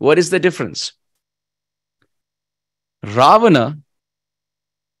 What is the difference? Ravana,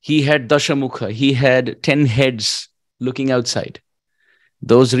 he had Dashamukha. He had 10 heads looking outside.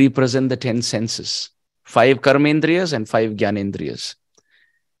 Those represent the 10 senses. 5 karmendriyas and 5 gyanendriyas.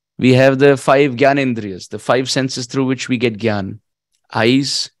 We have the 5 gyanendriyas, the 5 senses through which we get gyan.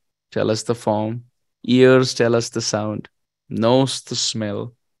 Eyes tell us the form, ears tell us the sound, nose the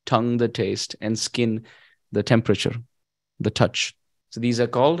smell, tongue the taste, and skin the temperature, the touch. So these are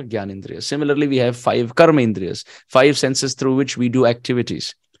called gyanendriyas. Similarly, we have 5 karmendriyas, 5 senses through which we do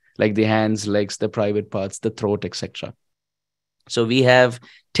activities, like the hands, legs, the private parts, the throat, etc. So we have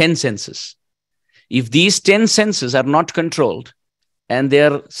 10 senses. If these 10 senses are not controlled, and they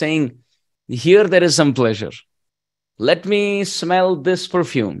are saying, here there is some pleasure. Let me smell this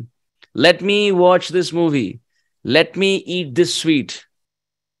perfume. Let me watch this movie. Let me eat this sweet,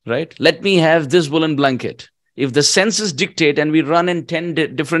 right? Let me have this woolen blanket. If the senses dictate and we run in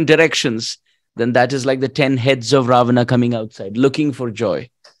 10 different directions, then that is like the 10 heads of Ravana coming outside, looking for joy.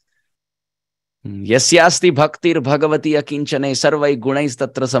 Yasyasti bhaktir bhagavati akinchane sarvai gunais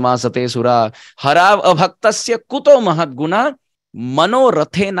tatra samasate sura harav abhaktasya kuto mahat guna mano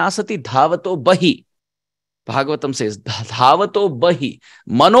rathe nasati dhavato bahi. Bhagavatam says, dhavato bahi,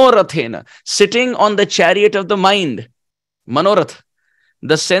 manorathena, sitting on the chariot of the mind, manorath.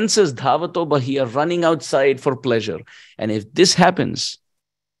 The senses, dhavato bahi, are running outside for pleasure. And if this happens,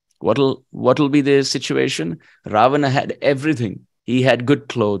 what will be the situation? Ravana had everything. He had good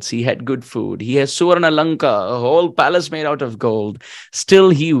clothes. He had good food. He has Suvarna Lanka, a whole palace made out of gold. Still,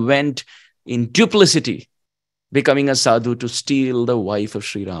 he went in duplicity, becoming a sadhu to steal the wife of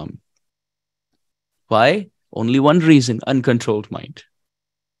Sri Ram. Why? Only one reason, uncontrolled mind.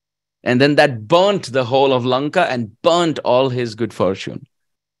 And then that burnt the whole of Lanka and burnt all his good fortune.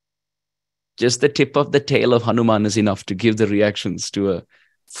 Just the tip of the tail of Hanuman is enough to give the reactions to a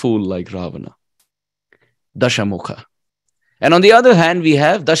fool like Ravana. Dashamukha. And on the other hand, we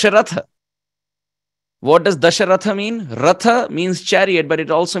have Dasharatha. What does Dasharatha mean? Ratha means chariot, but it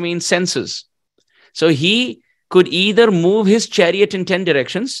also means senses. So he could either move his chariot in 10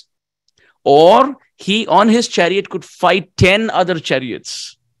 directions, or he on his chariot could fight 10 other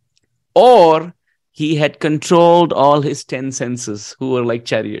chariots. Or he had controlled all his 10 senses, who were like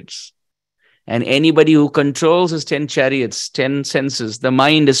chariots. And anybody who controls his 10 chariots, 10 senses, the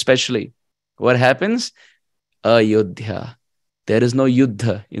mind especially, what happens? Ayodhya. There is no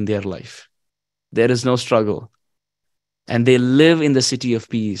yuddha in their life. There is no struggle. And they live in the city of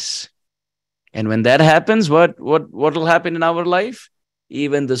peace. And when that happens, what will happen in our life?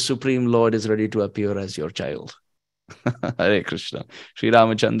 Even the Supreme Lord is ready to appear as your child. Hare Krishna. Sri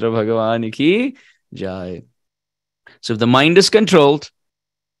Ramachandra Bhagavan ki jai. So if the mind is controlled,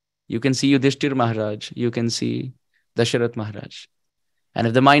 you can see Yudhishthir Maharaj, you can see Dasharath Maharaj. And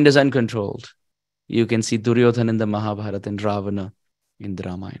if the mind is uncontrolled, you can see Duryodhana in the Mahabharata and Ravana in the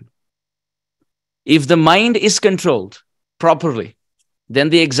Ramayana. If the mind is controlled properly, then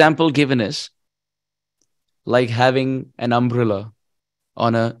the example given is like having an umbrella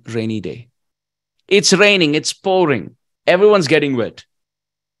on a rainy day. It's raining, it's pouring, everyone's getting wet,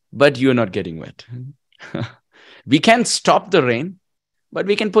 but you're not getting wet. We can't stop the rain, but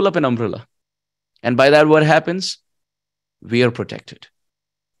we can pull up an umbrella. And by that, what happens? We are protected.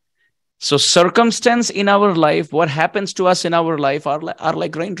 So circumstance in our life, what happens to us in our life are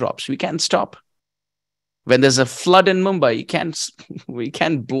like raindrops. We can't stop. When there's a flood in Mumbai, we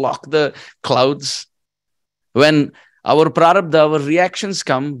can't block the clouds. When our prarabdha, our reactions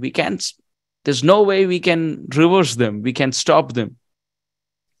come, there's no way we can reverse them. We can stop them.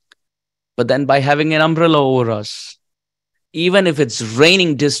 But then by having an umbrella over us, even if it's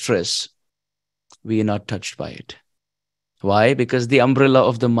raining distress, we are not touched by it. Why? Because the umbrella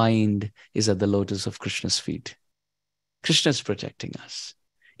of the mind is at the lotus of Krishna's feet. Krishna is protecting us.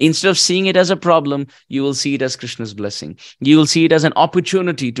 Instead of seeing it as a problem, you will see it as Krishna's blessing. You will see it as an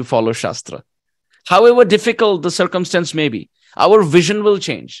opportunity to follow Shastra. However difficult the circumstance may be, our vision will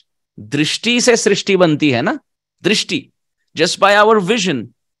change. Drishti se srishti banti hai na? Drishti. Just by our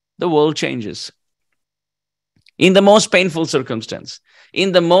vision, the world changes. In the most painful circumstance,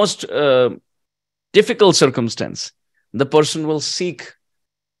 in the most difficult circumstance, the person will seek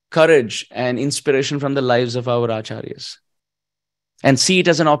courage and inspiration from the lives of our acharyas and see it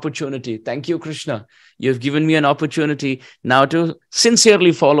as an opportunity. Thank you, Krishna. You've given me an opportunity now to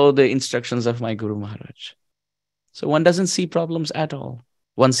sincerely follow the instructions of my Guru Maharaj. So one doesn't see problems at all.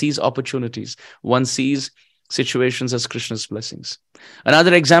 One sees opportunities. One sees situations as Krishna's blessings.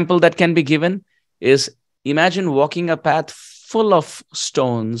 Another example that can be given is, imagine walking a path full of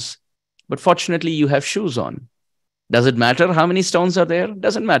stones, but fortunately you have shoes on. Does it matter how many stones are there?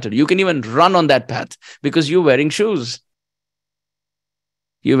 Doesn't matter. You can even run on that path because you're wearing shoes.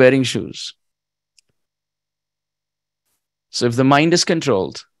 You're wearing shoes. So if the mind is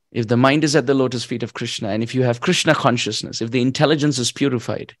controlled, if the mind is at the lotus feet of Krishna, and if you have Krishna consciousness, if the intelligence is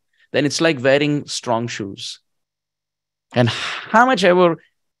purified, then it's like wearing strong shoes. And how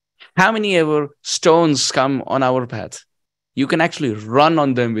many ever stones come on our path, you can actually run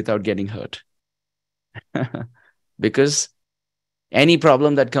on them without getting hurt. Because any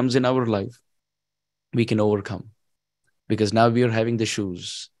problem that comes in our life, we can overcome. Because now we are having the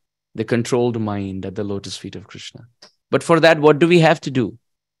shoes, the controlled mind at the lotus feet of Krishna. But for that, what do we have to do?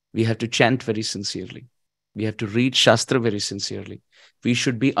 We have to chant very sincerely. We have to read Shastra very sincerely. We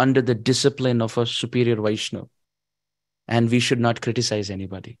should be under the discipline of a superior Vaishnava. And we should not criticize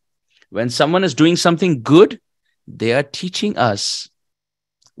anybody. When someone is doing something good, they are teaching us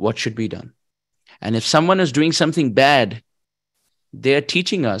what should be done. And if someone is doing something bad, they are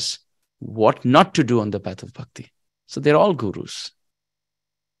teaching us what not to do on the path of bhakti. So they're all gurus.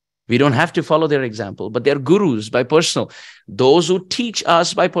 We don't have to follow their example, but they're gurus by personal. Those who teach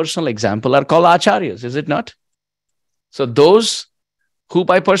us by personal example are called acharyas, is it not? So those who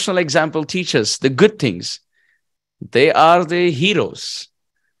by personal example teach us the good things, they are the heroes.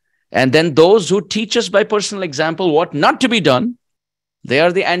 And then those who teach us by personal example what not to be done, they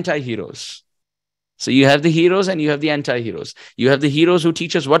are the anti-heroes. So you have the heroes and you have the anti-heroes. You have the heroes who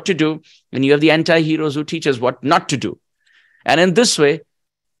teach us what to do, and you have the anti-heroes who teach us what not to do. And in this way,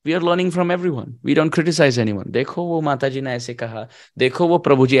 we are learning from everyone. We don't criticize anyone. देखो वो माता जी ने ऐसे कहा, देखो वो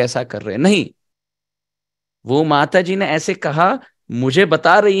प्रभु जी ऐसा कर रहे हैं. नहीं, वो माता जी ने ऐसे कहा, मुझे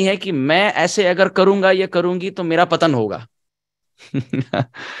बता रही है कि मैं ऐसे अगर करूंगा या करूंगी तो मेरा पतन होगा.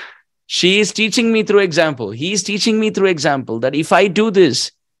 She is teaching me through example. He is teaching me through example that if I do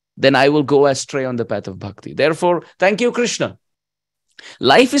this, then I will go astray on the path of bhakti. Therefore, thank you, Krishna.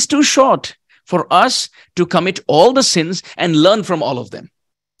 Life is too short for us to commit all the sins and learn from all of them,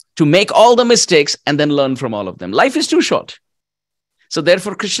 to make all the mistakes and then learn from all of them. Life is too short. So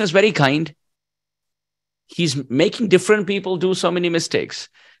therefore, Krishna is very kind. He's making different people do so many mistakes,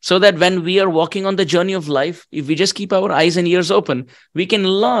 so that when we are walking on the journey of life, if we just keep our eyes and ears open, we can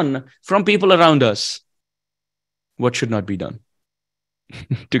learn from people around us what should not be done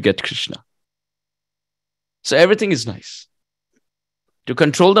to get Krishna. So everything is nice. To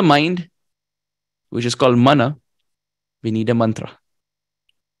control the mind, which is called mana, we need a mantra.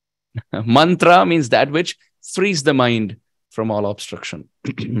 Mantra means that which frees the mind from all obstruction.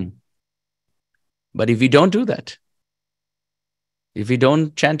 But if we don't do that, if we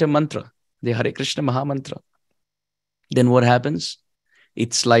don't chant a mantra, the Hare Krishna Maha Mantra, then what happens?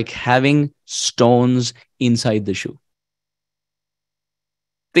 It's like having stones inside the shoe.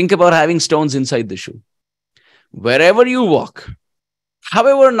 Think about having stones inside the shoe. Wherever you walk,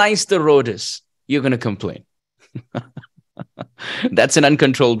 however nice the road is, you're going to complain. That's an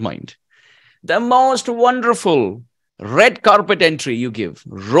uncontrolled mind. The most wonderful red carpet entry you give,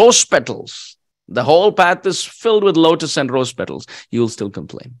 rose petals, the whole path is filled with lotus and rose petals, you'll still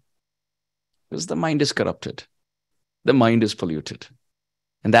complain. Because the mind is corrupted. The mind is polluted.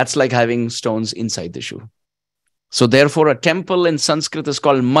 And that's like having stones inside the shoe. So therefore, a temple in Sanskrit is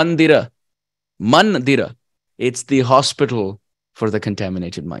called mandira. Mandira. It's the hospital for the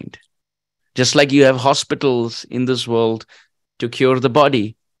contaminated mind. Just like you have hospitals in this world to cure the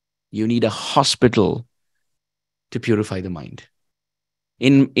body, you need a hospital to purify the mind.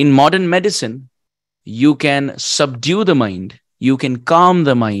 In modern medicine, you can subdue the mind. You can calm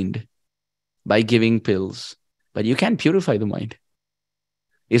the mind by giving pills, but you can't purify the mind.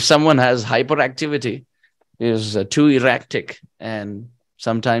 If someone has hyperactivity, is too erratic and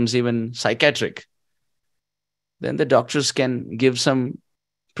sometimes even psychiatric, then the doctors can give some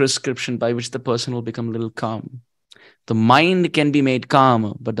prescription by which the person will become a little calm. The mind can be made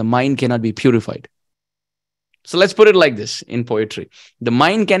calm, but the mind cannot be purified. So let's put it like this in poetry. The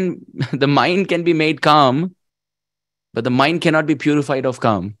mind can be made calm, but the mind cannot be purified of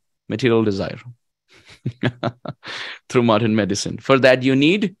calm, material desire, through modern medicine. For that, you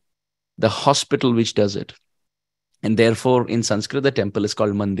need the hospital which does it. And therefore, in Sanskrit, the temple is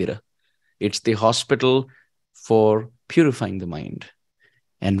called Mandira. It's the hospital for purifying the mind.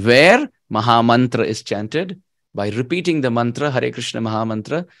 And where Maha Mantra is chanted, by repeating the mantra, Hare Krishna Maha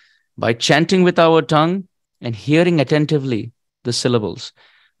Mantra, by chanting with our tongue and hearing attentively the syllables.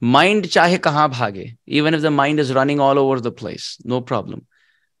 Mind chahe kahan bhage, even if the mind is running all over the place, no problem.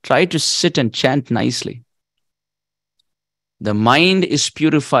 Try to sit and chant nicely. The mind is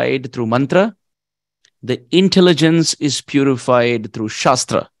purified through mantra. The intelligence is purified through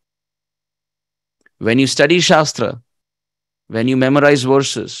Shastra. When you study Shastra, when you memorize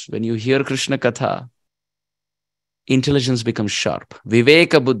verses, when you hear Krishna Katha, intelligence becomes sharp.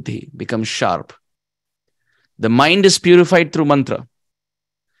 Viveka Buddhi becomes sharp. The mind is purified through mantra.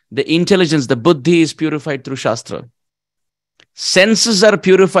 The intelligence, the Buddhi is purified through Shastra. Senses are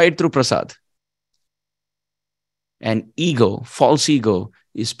purified through Prasad. And ego, false ego,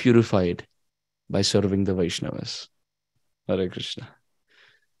 is purified by serving the Vaishnavas. Hare Krishna.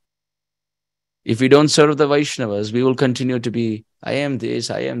 If we don't serve the Vaishnavas, we will continue to be, I am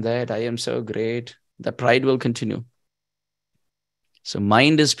this, I am that, I am so great. The pride will continue. So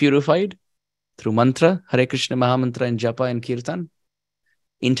mind is purified through mantra, Hare Krishna Maha Mantra and Japa and Kirtan.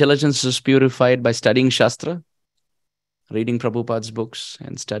 Intelligence is purified by studying Shastra, reading Prabhupada's books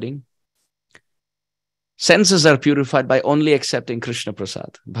and studying. Senses are purified by only accepting Krishna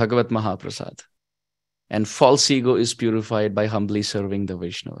Prasad, Bhagavat Mahaprasad. And false ego is purified by humbly serving the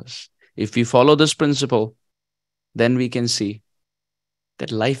Vaishnavas. If we follow this principle, then we can see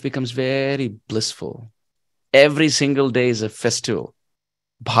that life becomes very blissful. Every single day is a festival.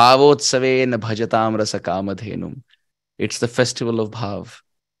 Bhavotsavena bhajatam rasa kamadhenum. It's the festival of bhav.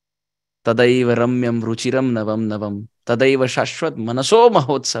 Tadaiva ramyam ruchiram navam navam. Tadaiva shashvat manaso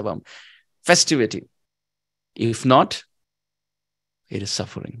mahotsavam. Festivity. If not, it is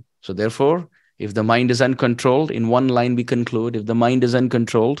suffering. So therefore, if the mind is uncontrolled, in one line we conclude, if the mind is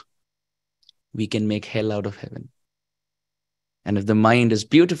uncontrolled, we can make hell out of heaven. And if the mind is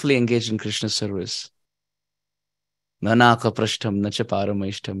beautifully engaged in Krishna's service, Na nakaprashtham, na cha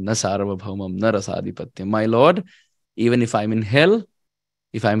paramaishtham, na sarvabhaumam, na rasadhipatyam. My Lord, even if I'm in hell,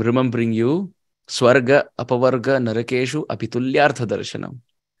 if I'm remembering you, swarga, apavarga, narakeshu, apitulyartha darshanam.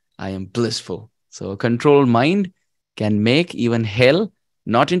 I am blissful. So a controlled mind can make even hell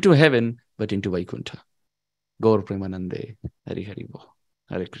not into heaven, but into Vaikuntha. Gaur Premanande. Hari Hari Bo.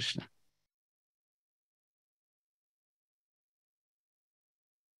 Hare Krishna.